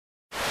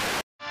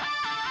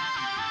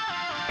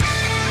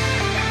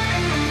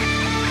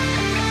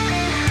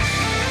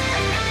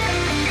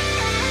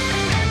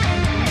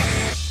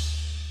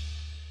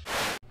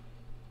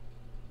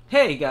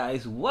Hey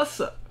guys, what's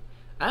up?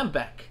 I'm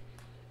back.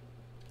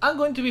 I'm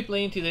going to be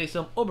playing today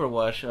some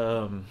Overwatch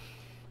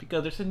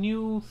because there's a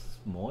new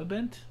small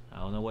event. I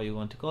don't know what you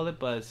want to call it,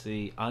 but it's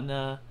the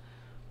Anna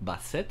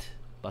Basset,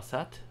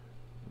 Basate,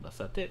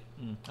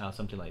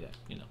 something like that.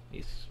 You know,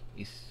 it's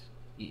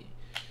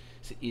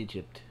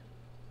Egypt.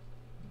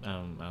 I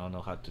don't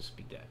know how to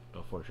speak that,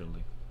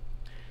 unfortunately.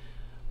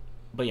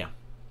 But yeah,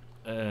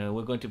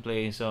 we're going to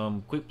play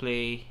some quick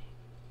play.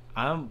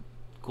 I'm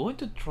going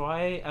to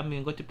try. I'm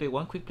going to play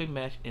one quick play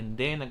match, and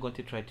then I'm going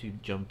to try to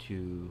jump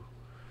to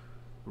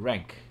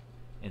rank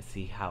and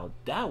see how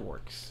that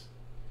works.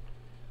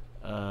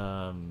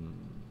 But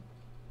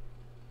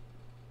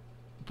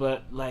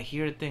like,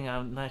 here's the thing,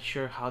 I'm not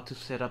sure how to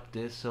set up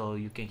this so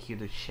you can hear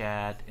the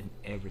chat and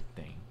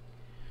everything.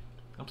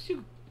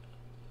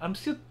 I'm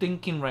still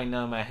thinking right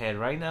now in my head.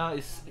 Right now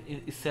it's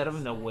set up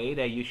in a way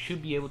that you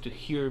should be able to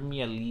hear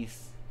me at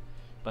least,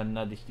 but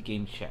not the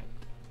game chat.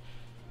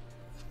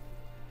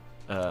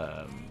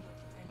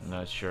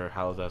 Not sure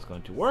how that's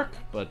going to work,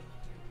 but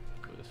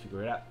let's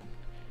figure it out.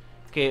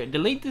 Okay, the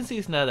latency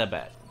is not that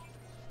bad.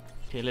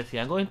 Okay, let's see.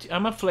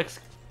 I'm a flex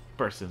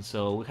person,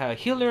 so we have a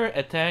healer,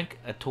 a tank,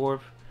 a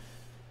torp.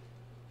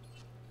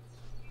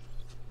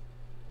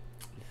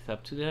 It's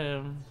up to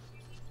them.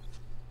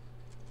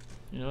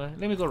 You know what?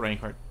 Let me go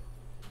Reinhardt.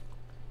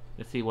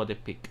 Let's see what they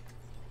pick.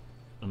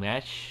 A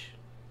match.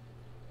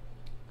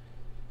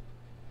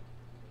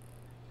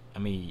 I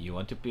mean, you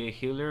want to pick a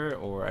healer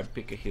or I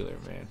pick a healer,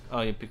 man?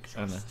 Oh, you pick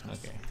Anna.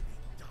 Okay.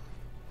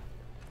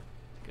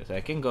 Because I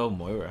can go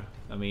Moira.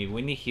 I mean,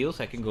 when he heals,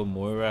 I can go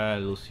Moira,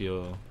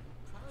 Lucio.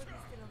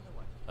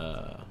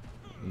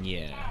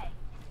 Yeah.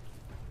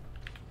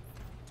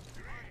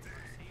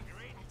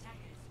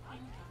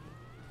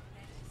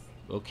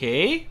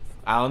 Okay.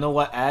 I don't know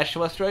what Ashe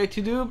was trying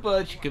to do,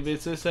 but she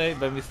committed suicide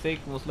by mistake,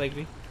 most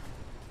likely.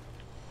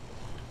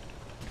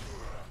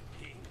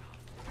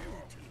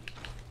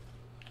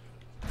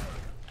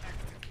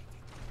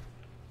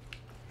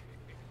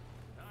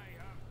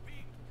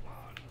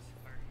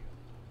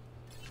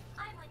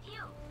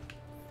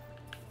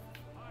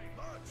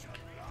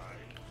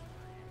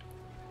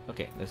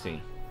 Okay, let's see.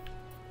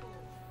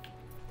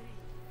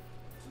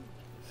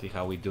 See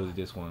how we do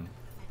this one.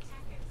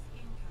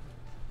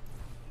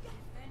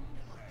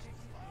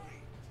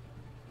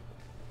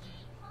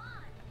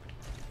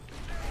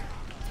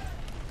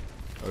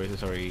 Or is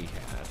this already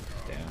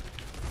damn.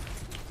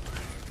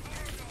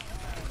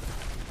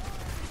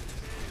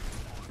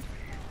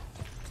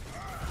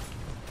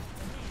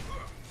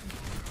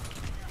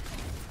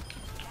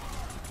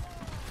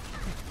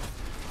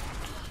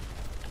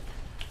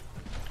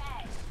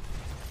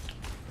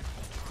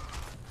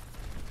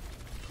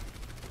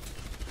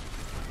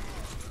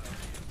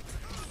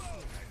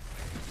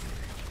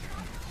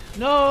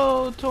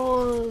 No,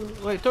 Tor.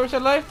 Wait, Tor's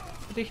alive?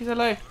 I think he's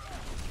alive.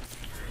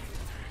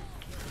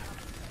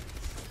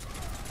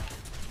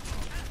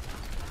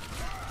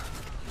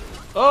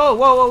 Oh,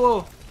 whoa, whoa,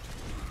 whoa.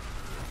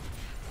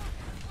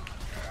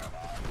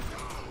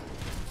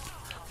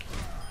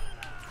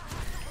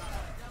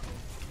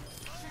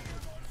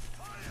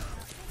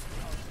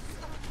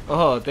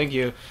 Oh, thank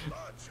you.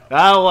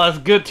 That was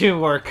good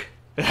teamwork.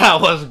 That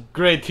was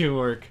great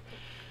teamwork.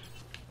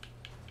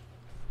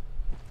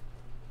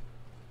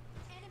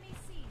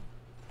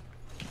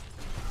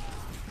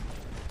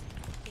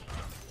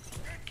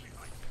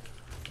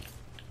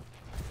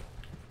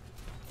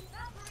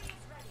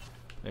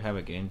 They have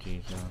a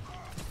Genji, so.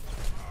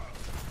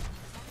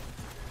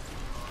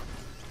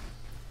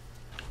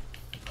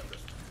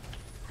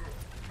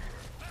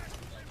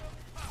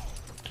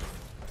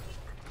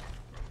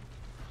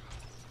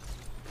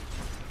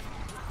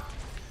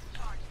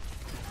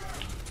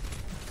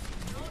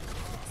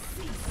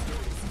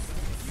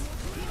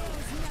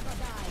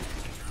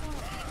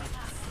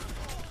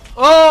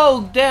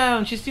 Oh,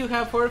 damn! She still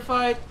have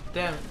fortified.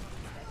 Damn.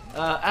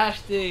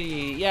 Ashe,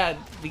 the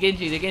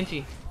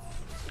Genji.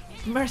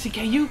 Mercy,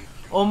 can you?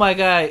 Oh my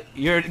god,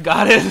 you're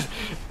goddess.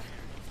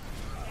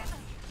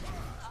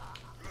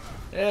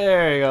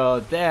 There you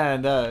go.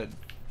 Damn,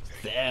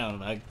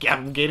 damn.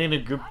 I'm getting a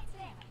good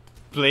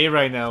play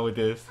right now with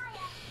this.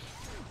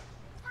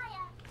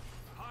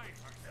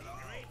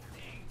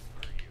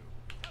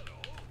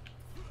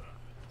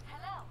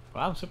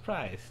 Wow, I'm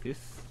surprised.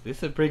 This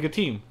is a pretty good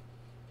team.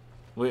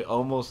 With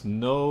almost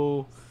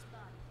no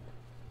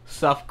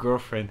soft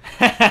girlfriend.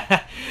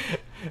 That's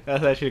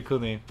actually a cool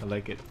name. I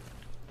like it.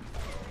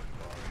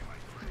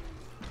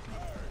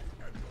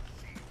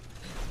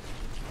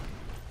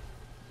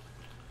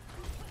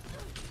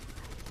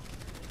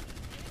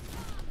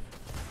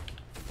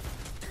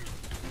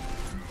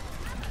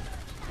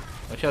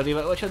 Watch out,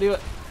 D.Va! Watch out, D.Va!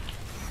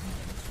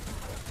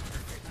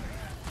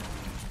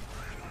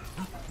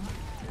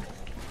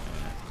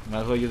 Might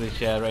as well use the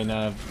chat right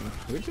now.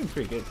 We're doing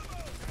pretty good.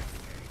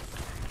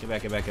 Get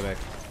back, get back, get back.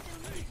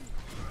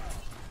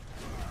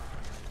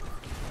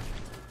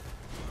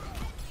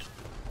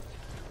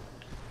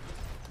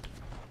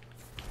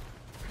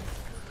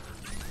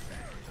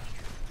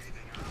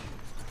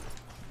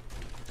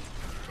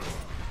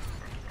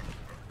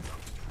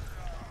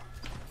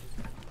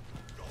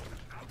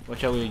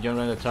 Watch out, we jump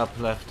around the top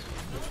left.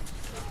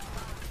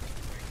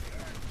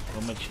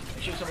 Oh my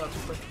shit's about to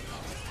break.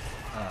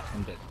 Ah,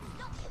 I'm dead.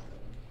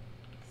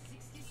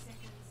 60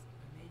 seconds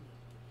remaining.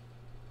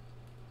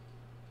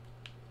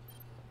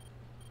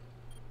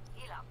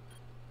 Heal up.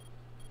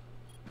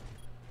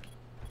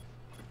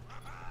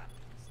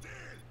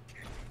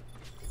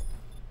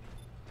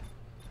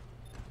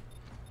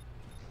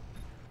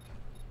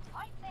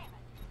 Point there.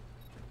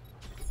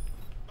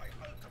 My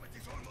ultimate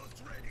is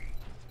almost ready.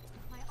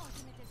 My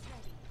ultimate is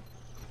ready.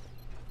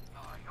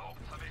 My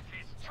ultimate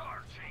is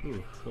charging.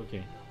 Oof,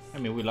 okay. I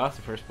mean, we lost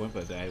the first point,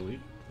 but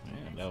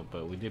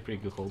but we did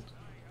pretty good hold.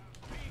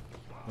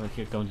 Oh,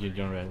 here comes your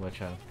John Red.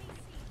 Watch out.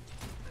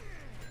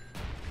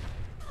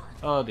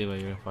 Oh, Diva,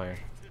 you're on fire.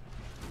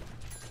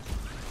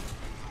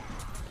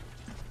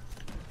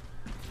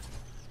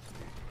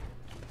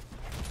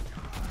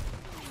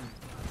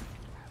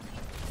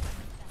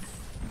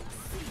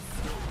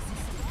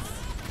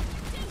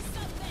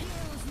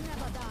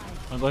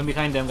 I'm going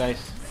behind them,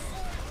 guys.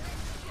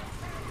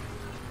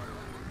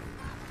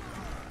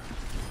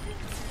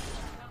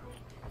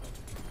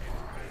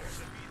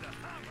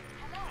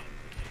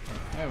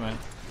 Hey man.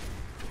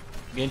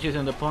 Genji's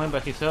on the point by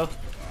himself.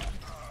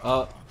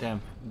 Oh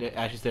damn, the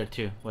Ash is there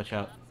too. Watch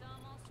out.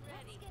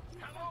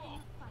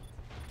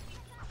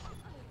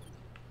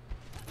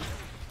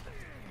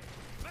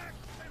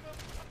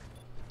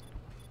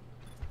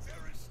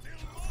 There is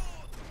still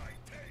more to my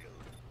tale.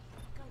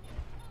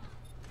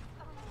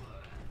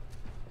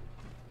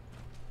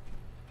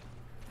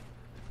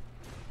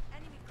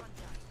 Enemy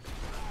contact.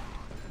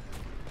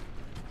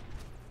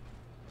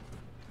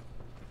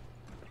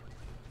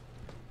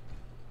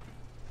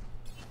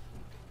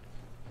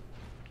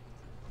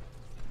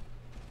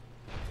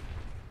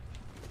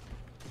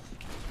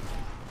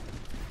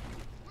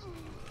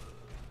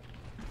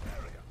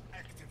 Area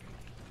activated.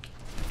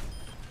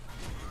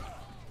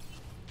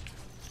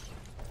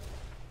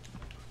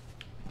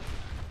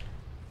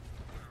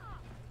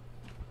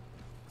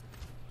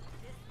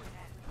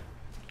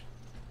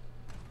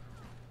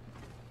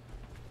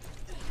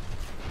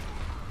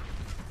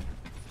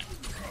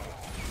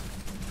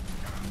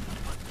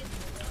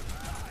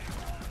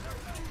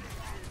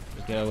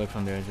 Just get away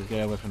from there. Just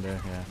get away from there.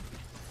 Yeah.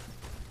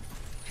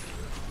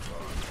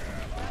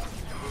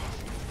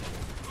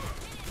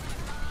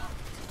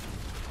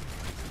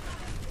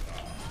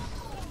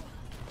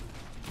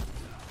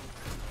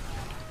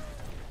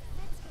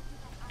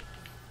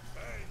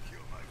 Thank you,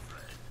 my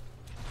friend.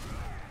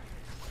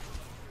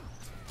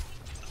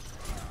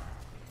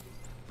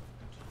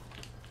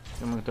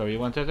 Come on, Thor. You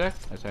want to attack?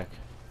 Attack.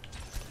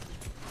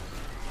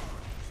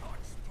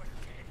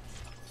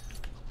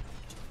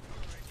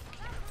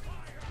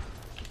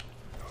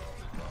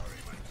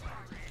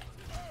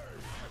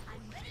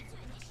 I'm ready to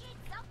initiate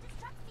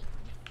self-destruct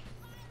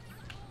sequence.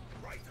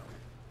 Right on.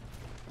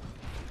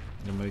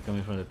 They might be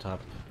coming from the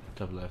top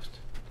left.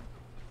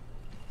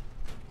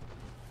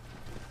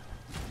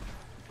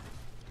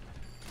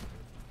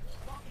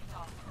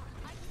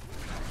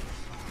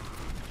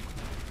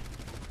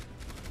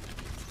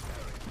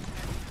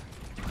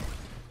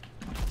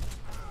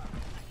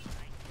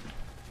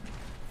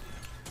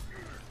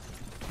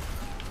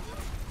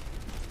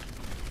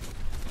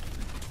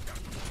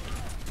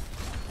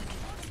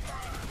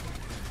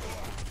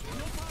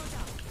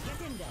 Get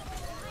in there.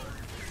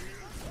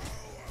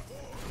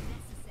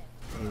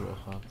 Ooh, a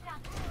hop.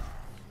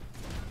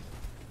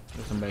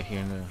 There's some back here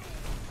in the.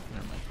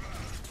 Never mind.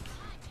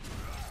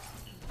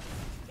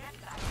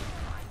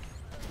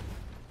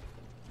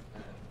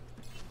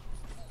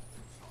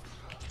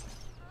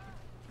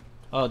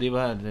 Oh,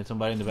 Diva, there's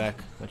somebody in the back.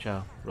 Watch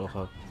out,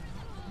 Rojo.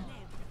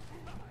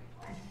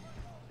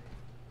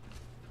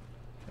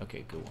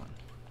 Okay, good one.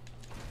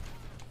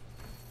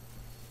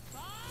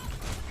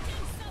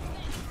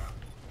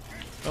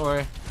 Don't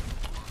worry.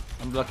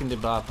 I'm blocking the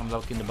buff. I'm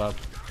blocking the buff.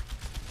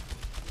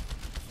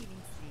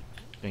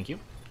 Thank you.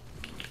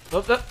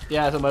 Oh, oh,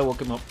 yeah, somebody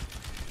woke him up.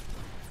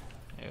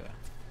 There you go.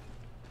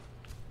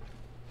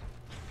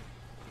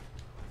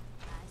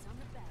 Eyes on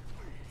the barrel.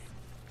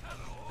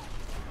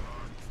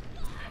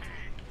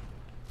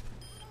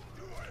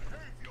 Do I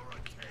have your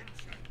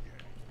attention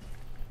yet?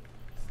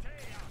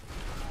 Stay out.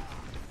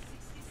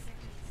 60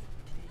 seconds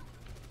remaining.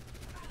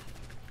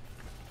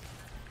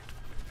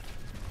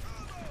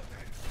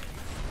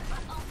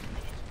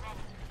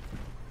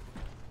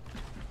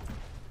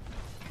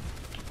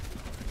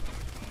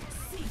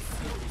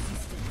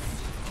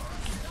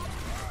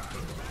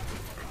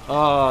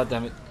 Oh,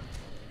 damn it.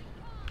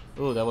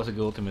 Oh, that was a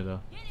good ultimate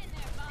though.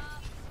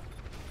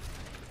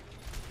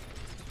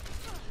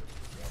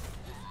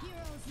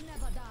 Heroes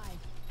never die.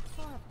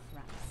 For a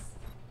price.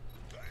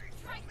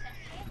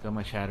 Got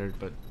my shattered,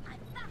 but 30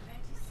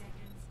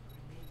 seconds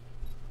remaining.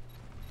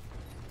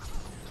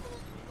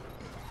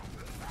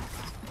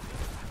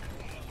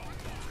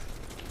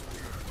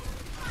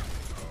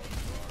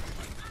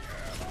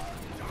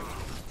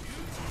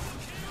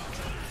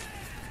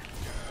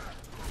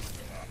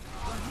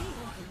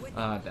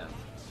 ah, damn.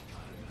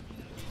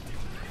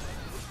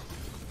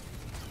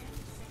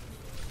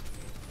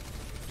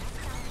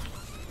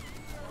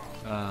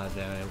 Ah,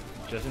 damn it.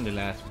 Just in the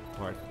last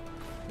part.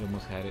 We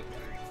almost had it.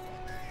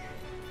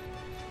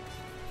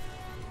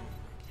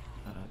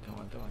 Come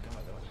on, come on, come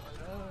on, come on.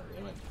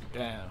 Come on.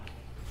 Damn.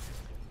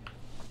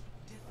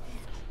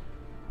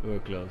 We were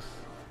close.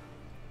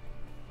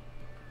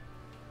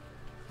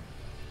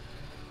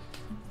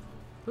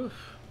 Oof.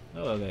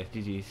 Oh well, guys,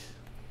 GG's.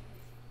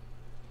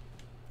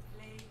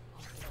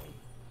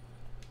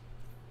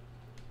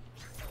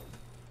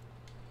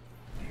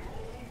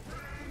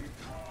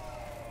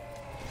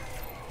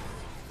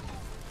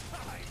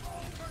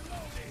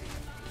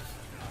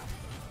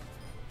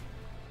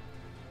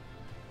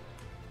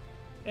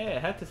 Yeah, I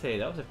have to say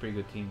that was a pretty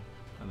good team.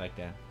 I like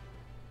that.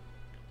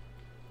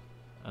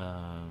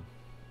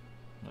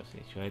 Let's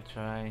see. Should I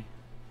try?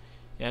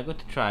 Yeah, I'm going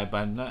to try, but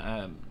I'm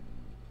not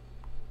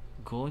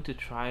going to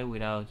try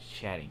without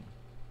chatting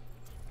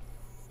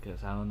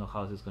because I don't know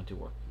how this is going to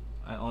work.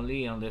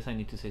 Only unless I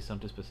need to say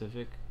something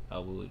specific, I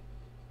would.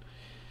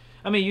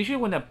 I mean, usually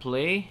when I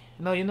play,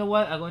 no, you know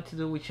what? I'm going to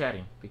do with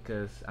chatting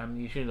because I'm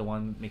usually the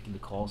one making the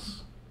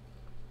calls.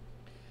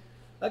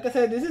 Like I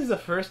said, this is the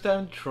first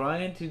time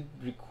trying to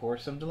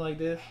record something like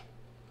this.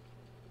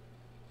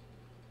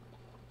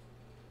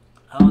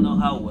 I don't know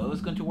how well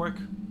it's going to work,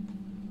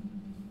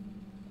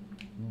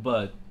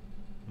 but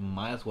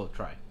might as well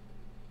try,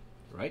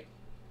 right?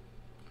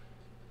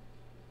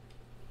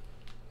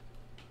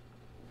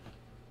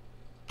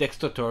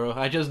 Textotoro.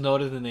 I just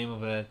noticed the name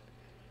of it.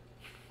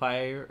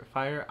 Fire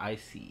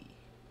IC.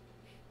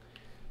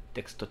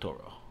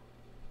 Textotoro.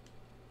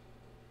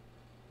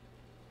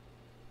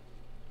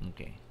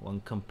 Okay,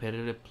 one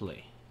competitive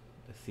play.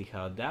 Let's see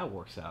how that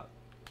works out.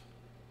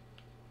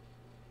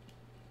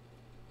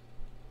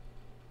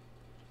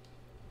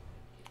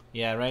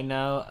 Yeah, right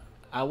now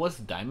I was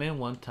diamond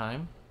one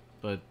time,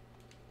 but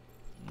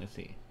let's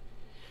see.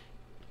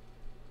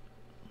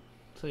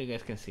 So you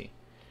guys can see.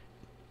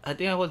 I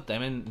think I was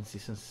diamond in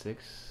season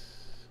 6.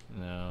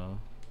 No.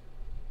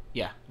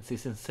 Yeah, in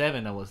season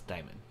 7 I was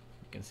diamond.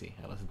 You can see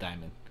I was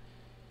diamond.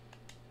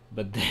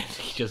 But then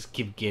he just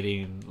keep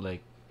getting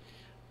like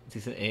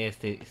season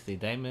 8 stay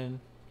diamond.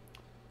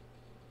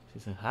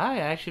 Season high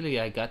actually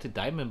I got to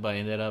diamond but I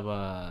ended up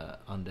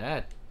on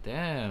that.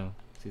 Damn.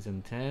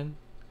 Season 10.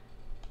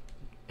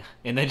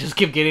 And I just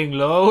keep getting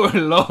lower,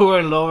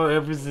 lower, lower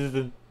every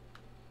season.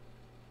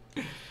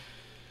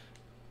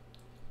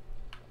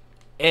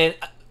 And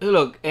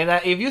look, and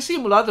if you see a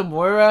lot of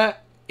Moira,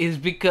 it's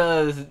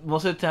because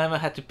most of the time I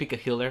had to pick a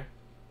healer.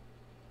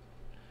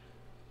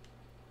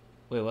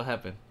 Wait, what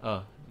happened?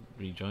 Oh,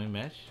 rejoin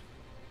match?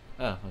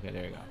 Oh, okay,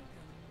 there you go.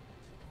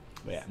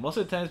 But yeah, most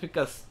of the time it's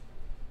because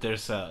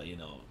there's a, you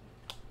know,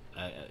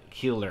 a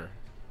healer.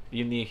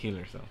 You need a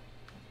healer, so.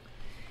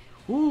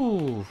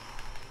 Ooh.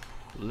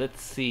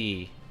 Let's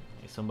see.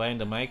 Is somebody in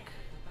the mic?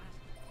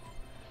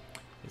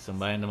 Is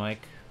somebody in the mic?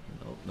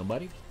 No,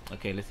 nobody?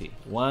 Okay, let's see.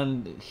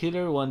 One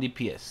healer, one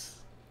DPS.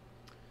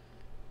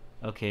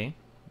 Okay.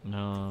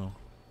 No.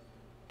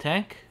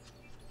 Tank?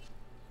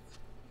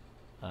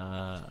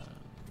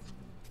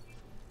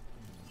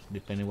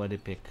 Depending what they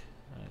pick.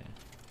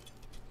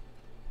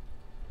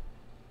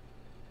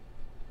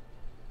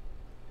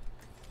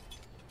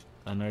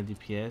 Another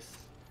DPS.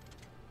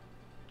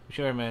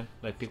 Sure, man.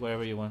 Like, pick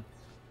whatever you want.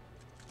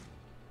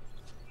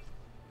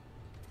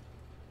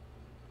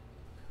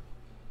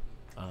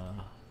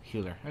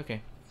 Healer.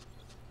 Okay.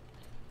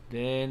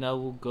 Then I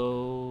will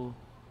go.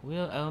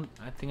 Well,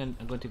 I think I'm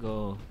going to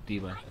go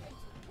Diva,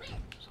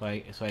 so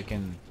I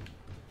can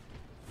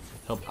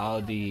help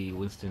out the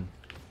Winston.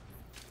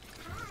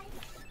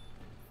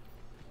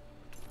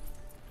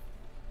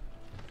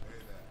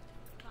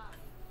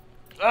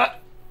 Ah,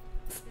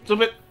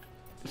 stupid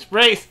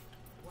sprays.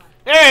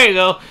 There you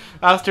go.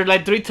 After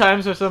like 3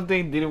 times or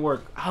something, didn't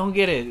work. I don't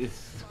get it.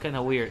 It's kind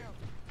of weird.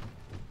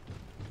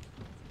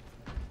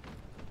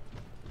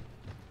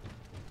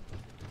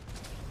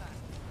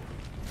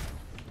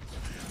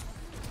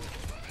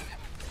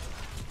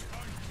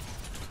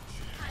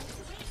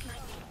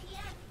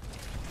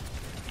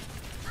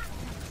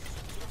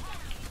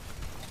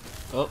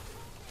 Oh,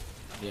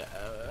 yeah.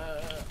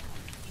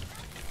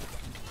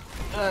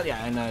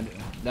 Yeah, I know.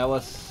 That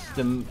was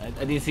the.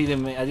 I didn't see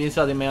them. I didn't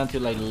saw the man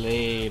until like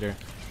later.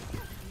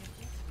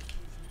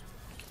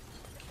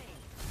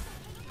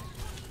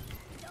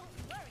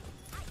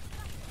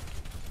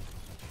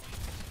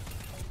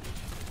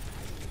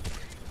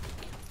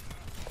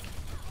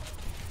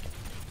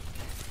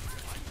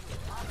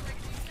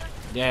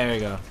 There we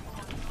go.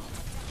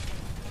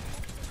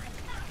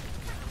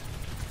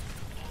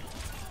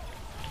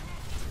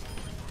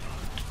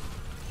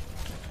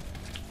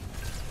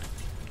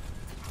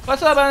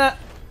 What's up, Anna?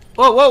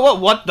 Whoa, whoa, whoa!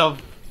 What the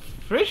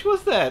frish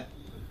was that?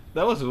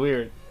 That was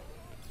weird.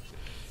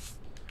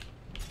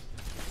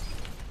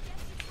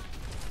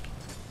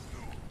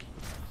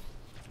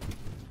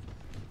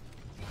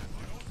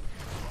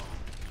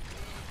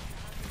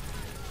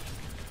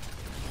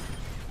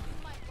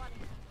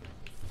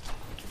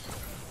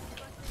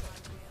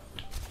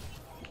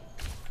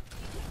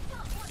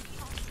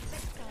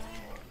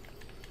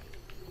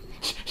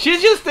 She's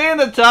just staying on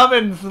the top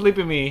and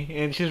sleeping me,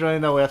 and she's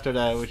running away after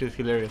that, which is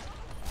hilarious.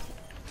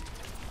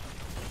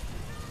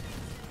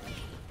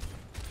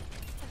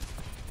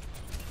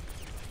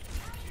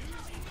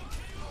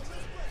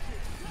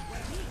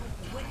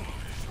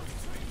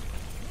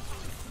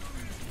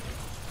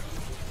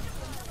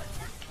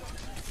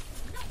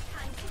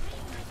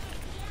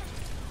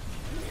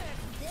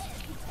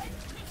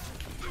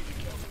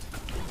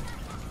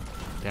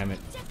 Damn it.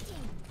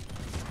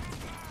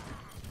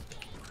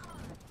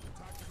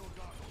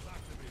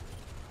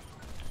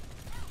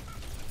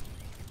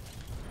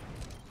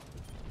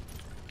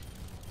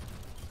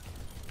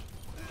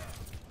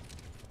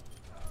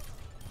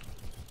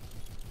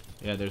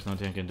 Yeah, there's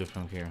nothing I can do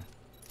from here.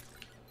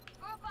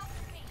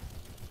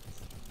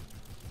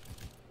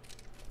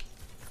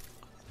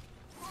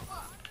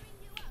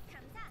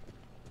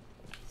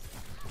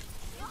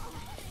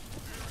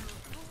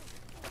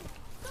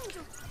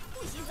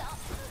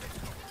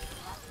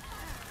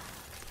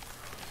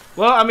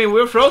 Well, I mean,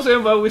 we're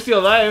frozen, but we're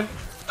still alive.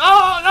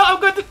 Oh, no, I'm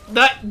going to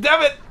die.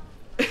 Damn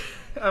it.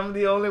 I'm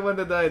the only one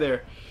that died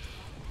there.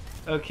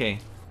 Okay.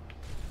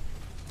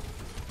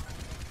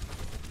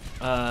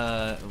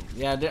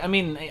 Yeah, I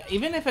mean,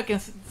 even if I can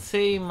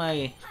say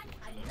my...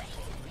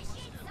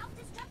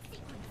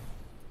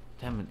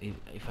 Damn it,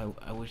 if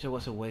I wish there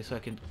was a way so I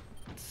can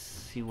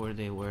see where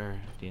they were,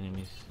 the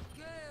enemies.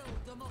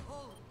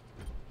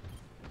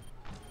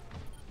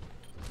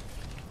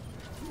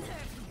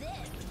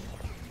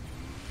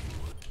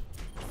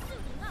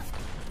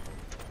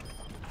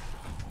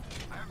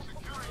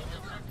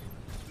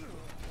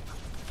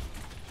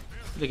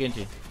 The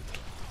Genji.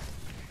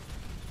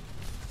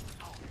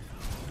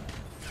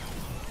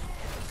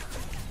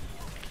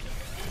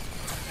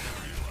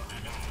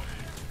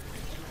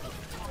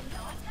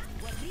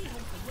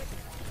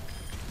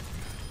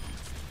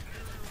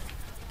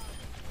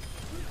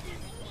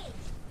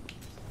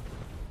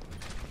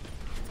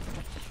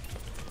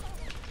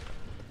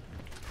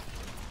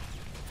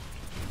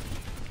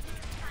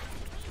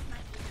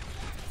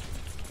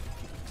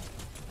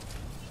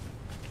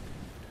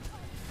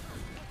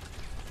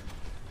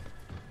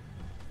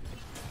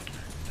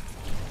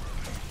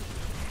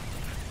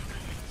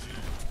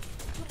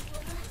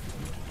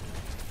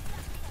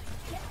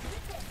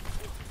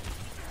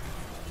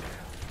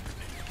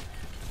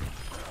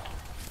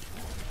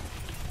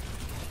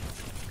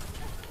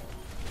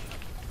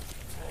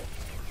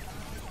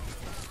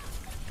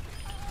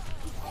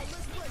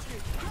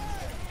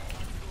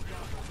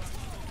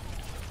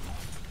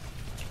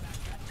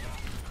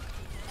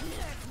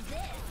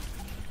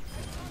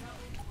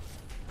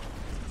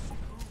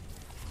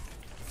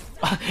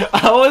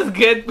 I was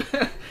good.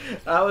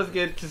 I was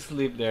good to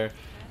sleep there.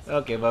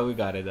 Okay, but we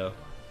got it though.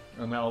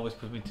 And that always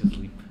puts me to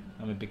sleep.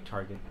 I'm a big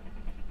target.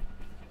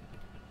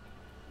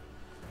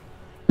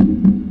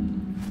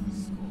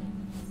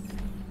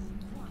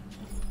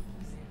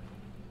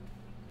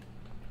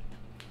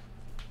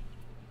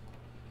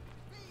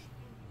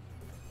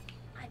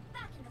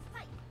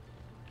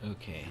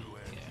 Okay,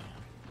 yeah.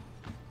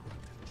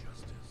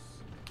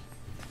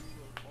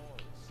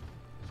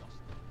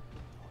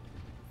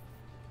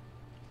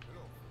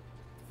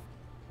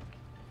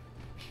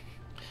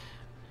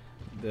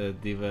 The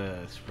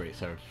Diva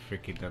sprays are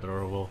freaking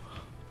adorable.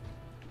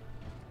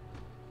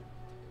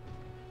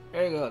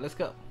 There you go, let's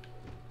go.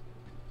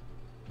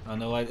 I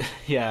know why.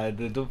 Yeah,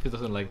 the Doomfist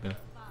doesn't like them.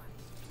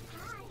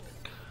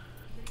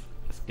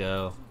 Let's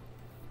go.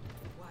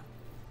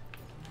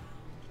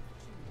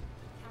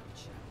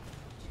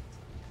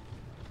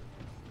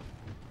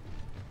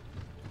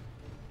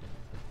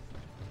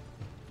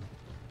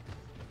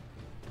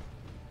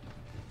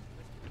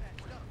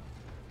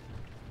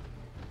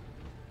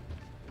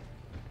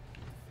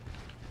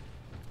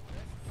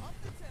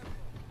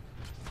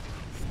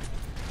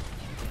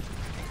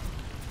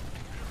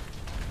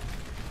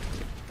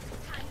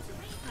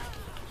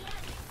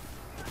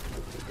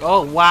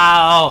 Oh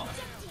wow!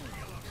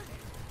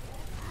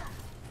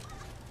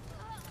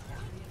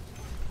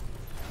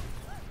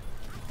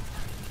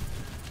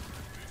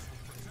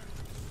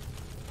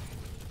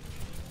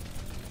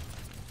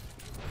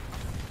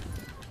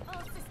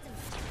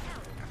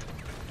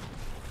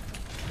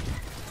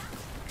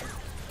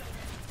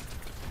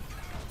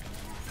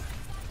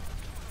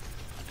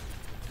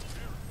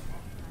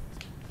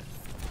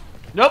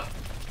 Nope.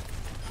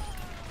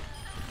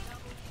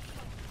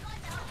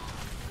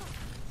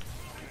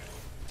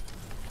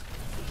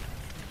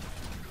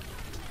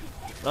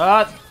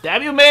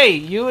 Damn you, May!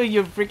 You and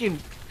your freaking.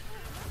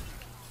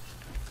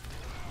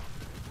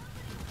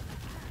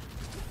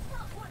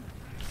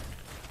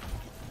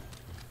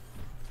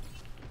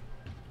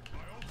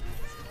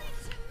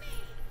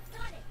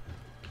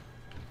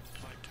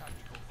 My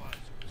tactical visor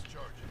is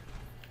charging.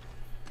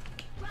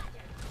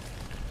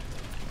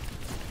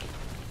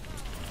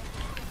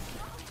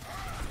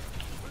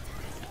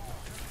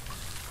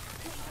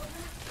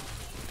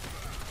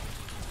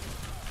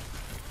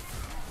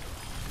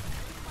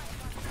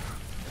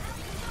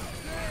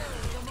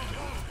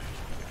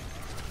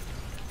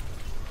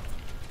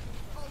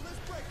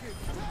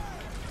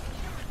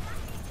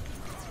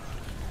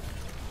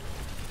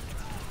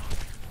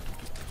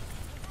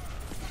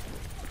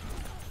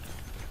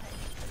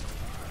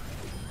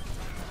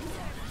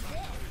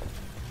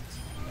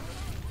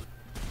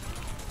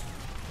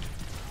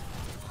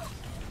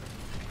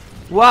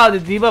 Wow, the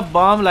Diva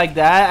bomb like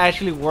that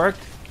actually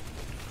worked.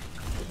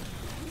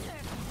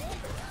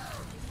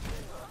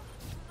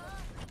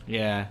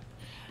 Yeah,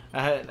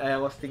 I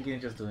was thinking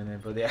of just doing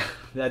it, but yeah,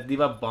 that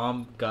Diva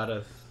bomb got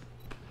us.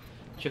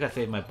 Should have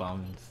saved my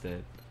bomb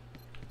instead.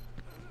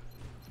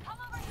 Come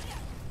over here.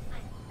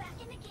 I'm back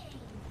in the game.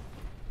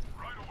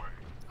 Right away.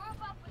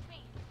 Group up with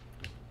me.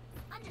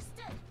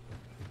 Understood.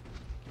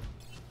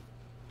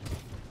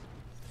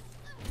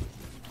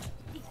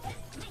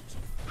 Defense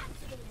matrix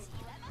activated.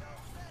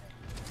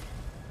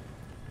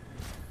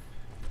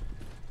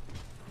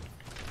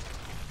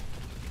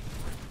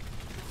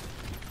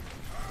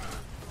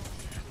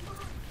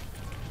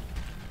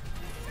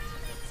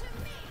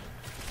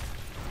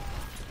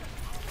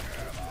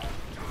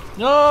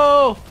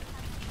 No!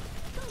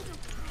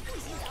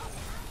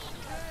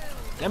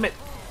 Damn it!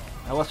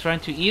 I was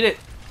trying to eat it.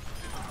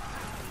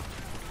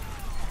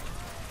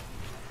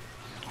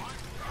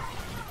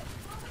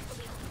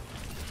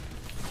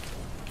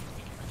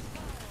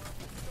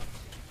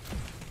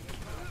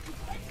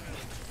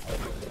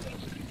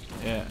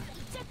 Yeah.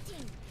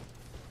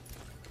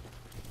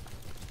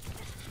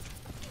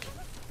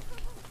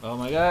 Oh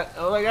my god!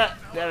 Oh my god!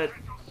 Damn it!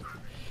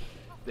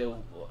 They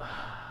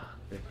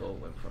both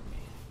went from me.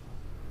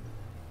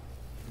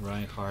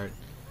 Reinhardt.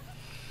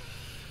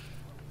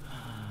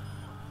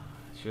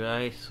 Should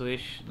I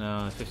switch?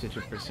 No,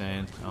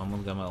 53%. I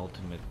almost got my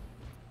ultimate.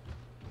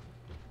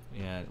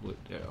 Yeah,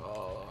 with there.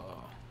 Oh.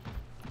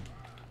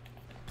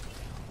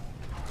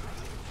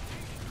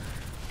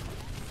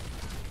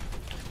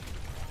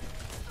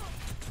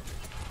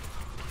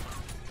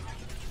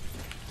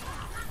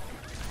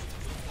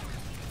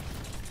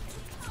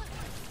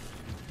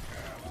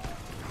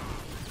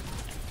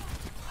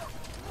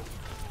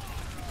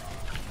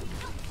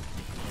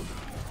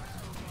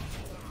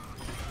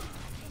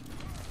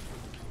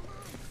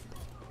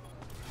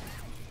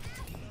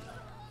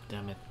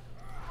 Damn it.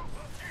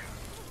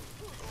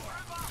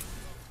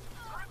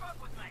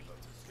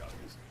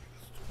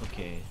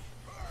 Okay.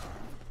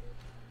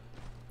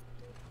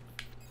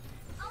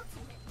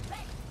 Ultimate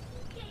ready.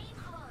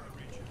 Game on.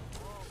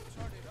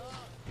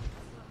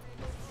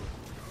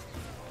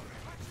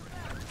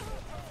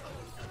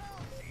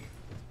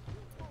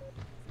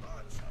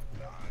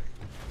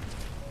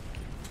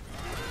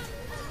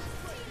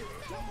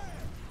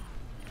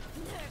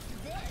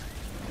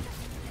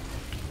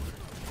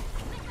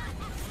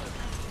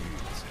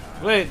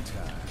 Wait.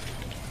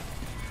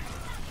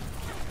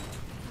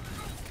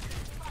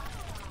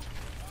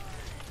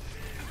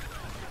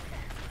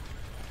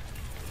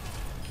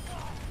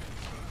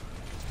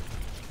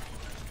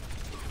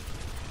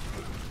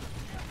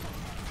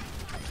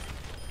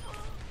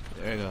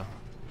 There you go.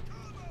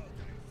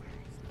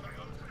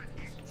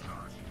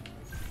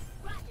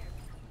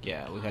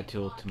 Yeah, we had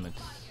 2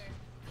 ultimates.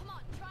 Come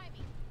on, try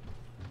me.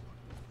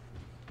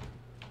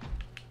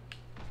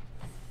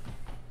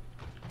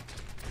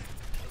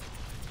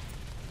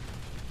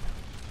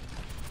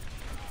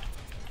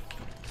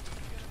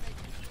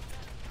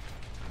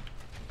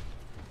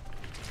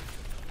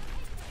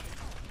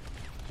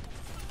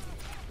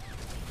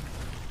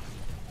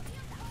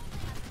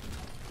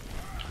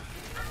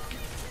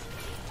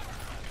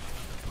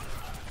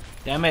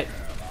 Damn it.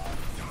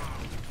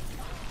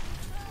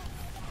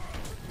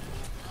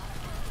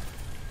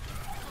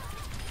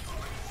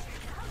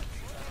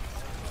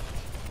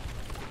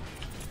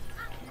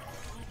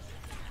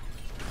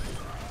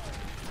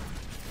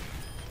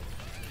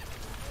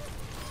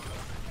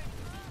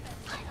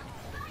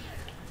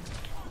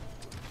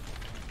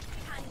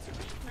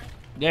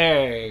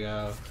 There you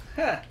go.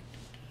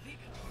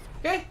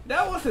 Okay,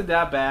 that wasn't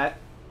that bad.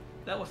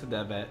 That wasn't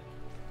that bad.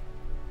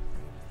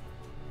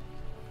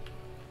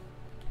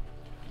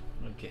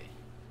 Okay.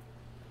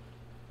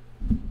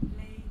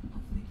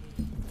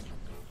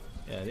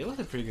 Yeah, it was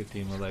a pretty good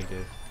team. I like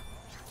this.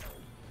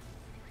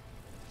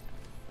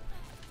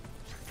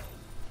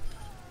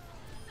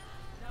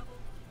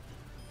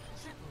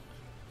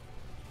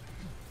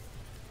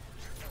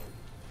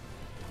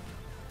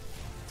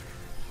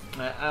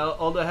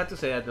 Although I have to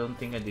say, I don't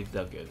think I did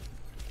that good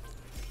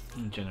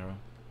in general.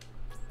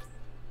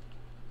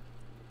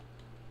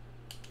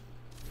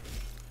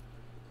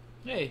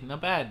 Hey,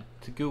 not bad.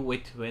 It's a good way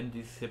to end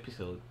this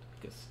episode.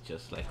 Because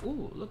just like,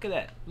 ooh, look at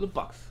that loot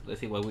box.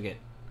 Let's see what we get.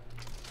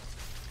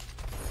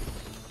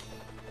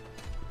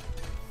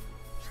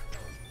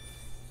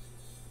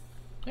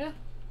 Yeah,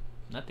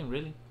 nothing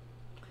really.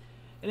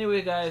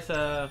 Anyway, guys,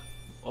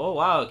 oh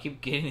wow, I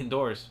keep getting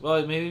endorsed.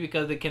 Well, maybe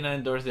because they cannot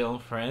endorse their own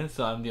friends,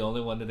 so I'm the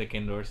only one that they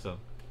can endorse them.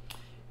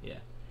 Yeah.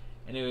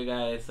 Anyway,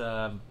 guys,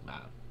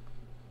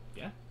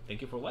 yeah,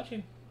 thank you for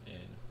watching,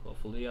 and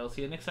hopefully I'll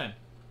see you next time.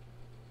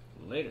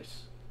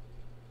 Laters.